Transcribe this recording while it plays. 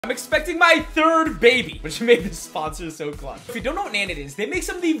I'm expecting my third baby, which made this sponsor so clutch. If you don't know what Nanit is, they make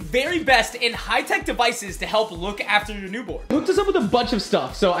some of the very best in high-tech devices to help look after your newborn. I hooked us up with a bunch of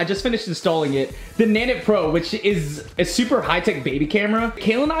stuff, so I just finished installing it. The Nanit Pro, which is a super high-tech baby camera.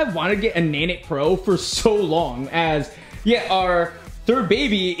 Kayla and I wanted to get a Nanit Pro for so long, as, yeah, our third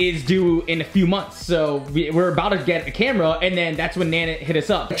baby is due in a few months, so we're about to get a camera, and then that's when Nanit hit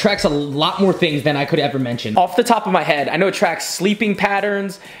us up. It tracks a lot more things than I could ever mention. Off the top of my head, I know it tracks sleeping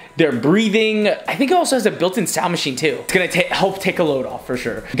patterns, their breathing. I think it also has a built-in sound machine too. It's gonna help take a load off for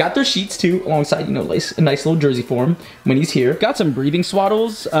sure. Got their sheets too, alongside, you know, a nice little jersey for him when he's here. Got some breathing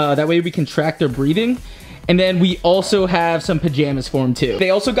swaddles, that way we can track their breathing. And then we also have some pajamas for him too.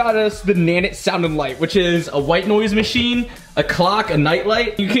 They also got us the Nanit Sound and Light, which is a white noise machine, a clock, a night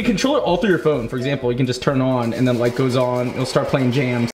light. You can control it all through your phone. For example, you can just turn it on and then light goes on. It'll start playing jams.